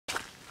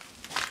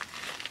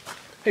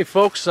Hey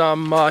folks,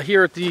 I'm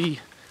here at the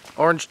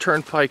Orange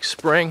Turnpike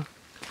Spring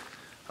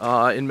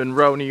in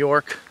Monroe, New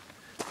York.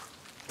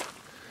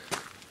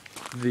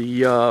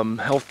 The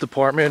health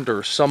department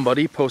or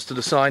somebody posted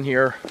a sign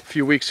here a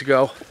few weeks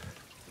ago.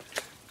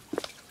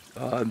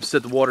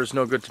 Said the water is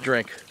no good to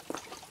drink.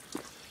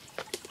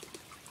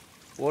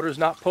 Water is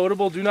not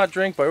potable, do not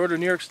drink by order of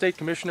New York State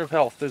Commissioner of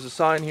Health. There's a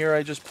sign here.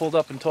 I just pulled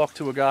up and talked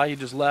to a guy. He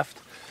just left.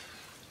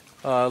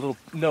 A little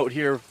note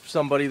here of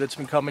somebody that's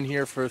been coming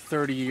here for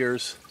 30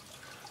 years.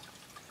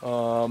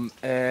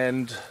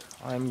 And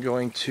I'm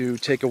going to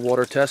take a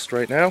water test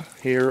right now.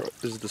 Here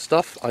is the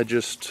stuff. I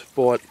just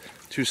bought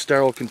 2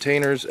 sterile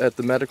containers at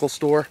the medical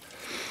store.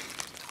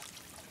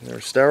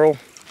 They're sterile.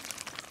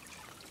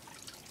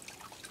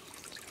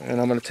 And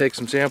I'm going to take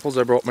some samples.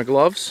 I brought my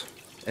gloves.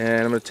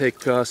 And I'm going to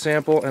take a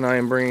sample and I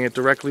am bringing it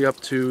directly up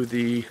to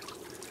the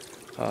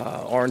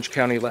Orange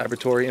County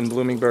Laboratory in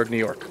Bloomingburg, New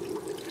York.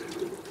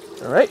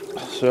 Alright,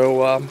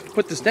 so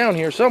put this down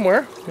here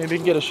somewhere. Maybe you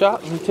can get a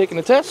shot of me taking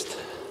a test.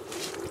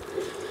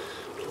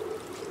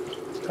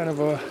 Kind of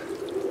a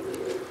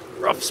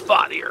rough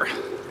spot here.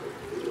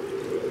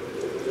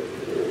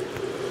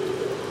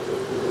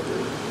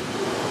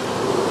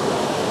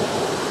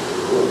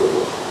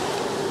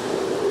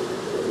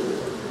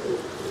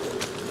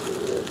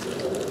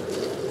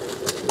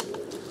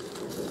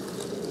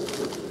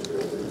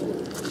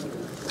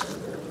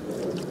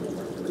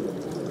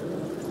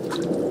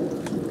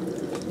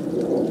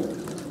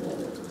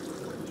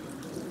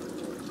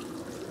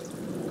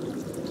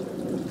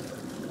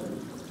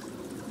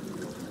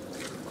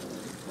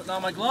 Putting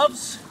on my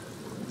gloves.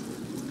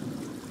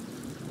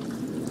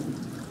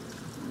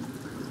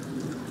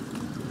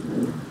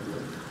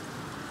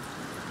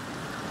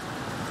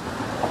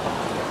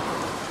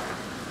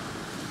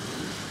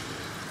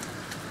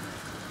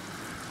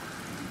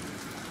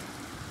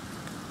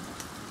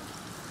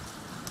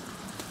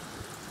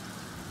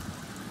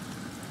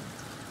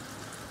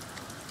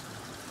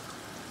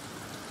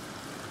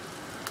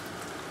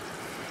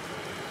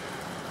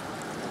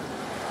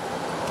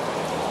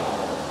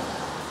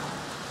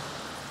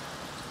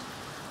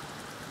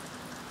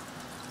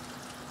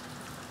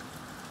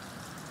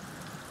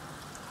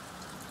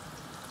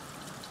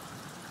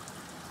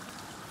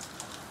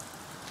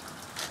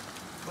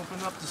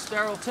 Open up the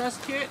sterile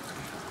test kit.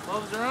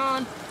 Gloves are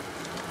on.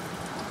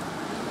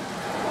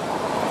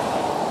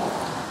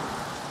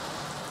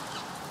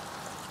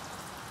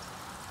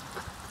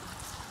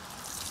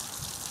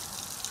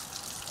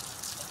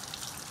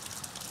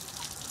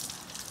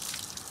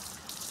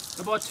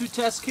 I bought 2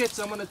 test kits.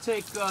 I'm going to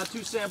take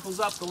 2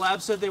 samples up. The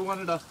lab said they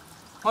wanted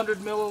 100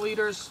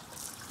 milliliters.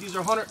 These are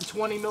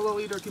 120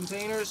 milliliter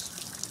containers.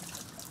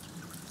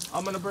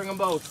 I'm going to bring them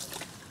both.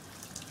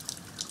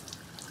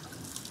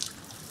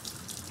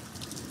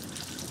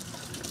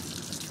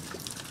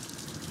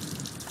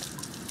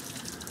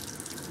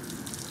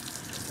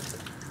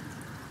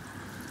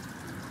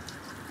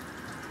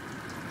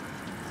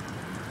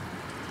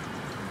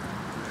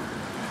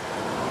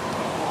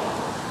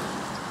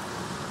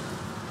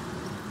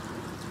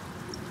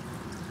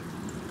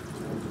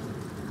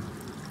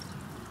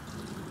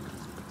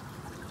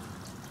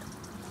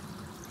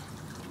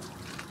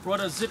 Brought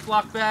a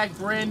Ziploc bag,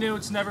 brand new,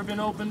 it's never been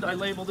opened. I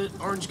labeled it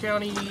Orange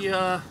County,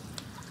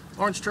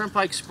 Orange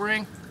Turnpike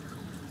Spring.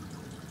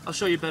 I'll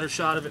show you a better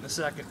shot of it in a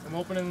second. I'm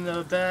opening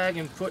the bag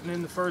and putting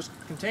in the first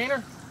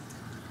container.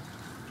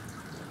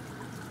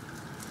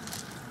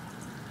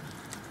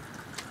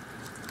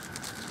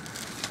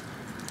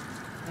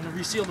 I'm going to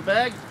reseal the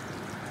bag.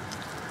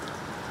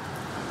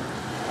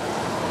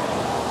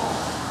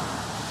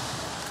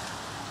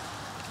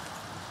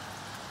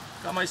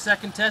 Got my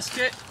second test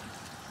kit.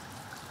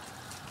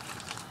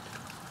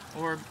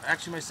 Or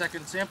actually my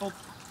second sample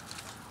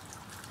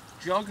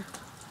jug.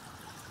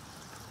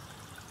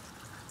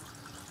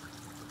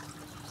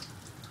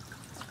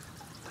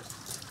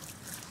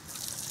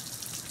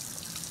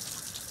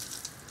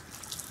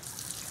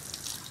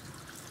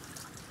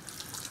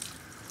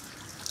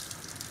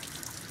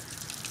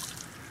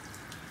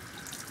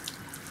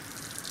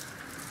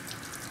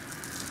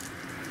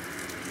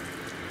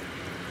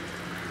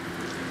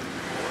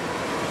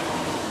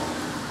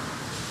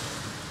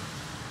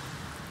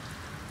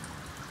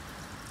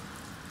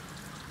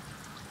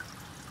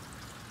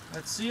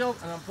 That's sealed,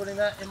 and I'm putting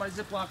that in my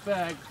Ziploc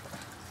bag.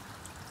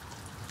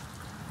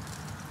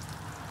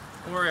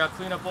 Don't worry, I'll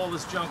clean up all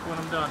this junk when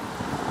I'm done.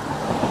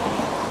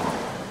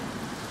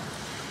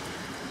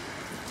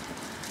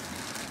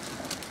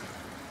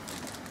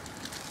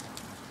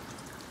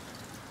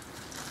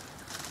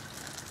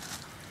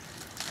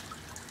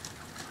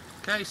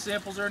 Okay,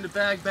 samples are in the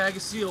bag. Bag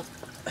is sealed.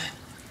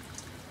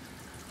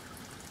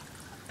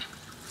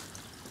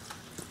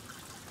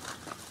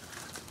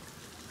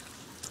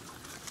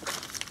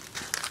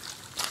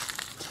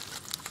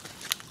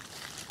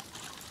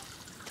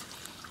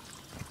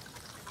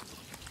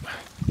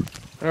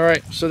 All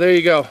right, so there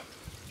you go.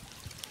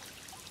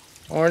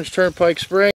 Orange Turnpike Spring.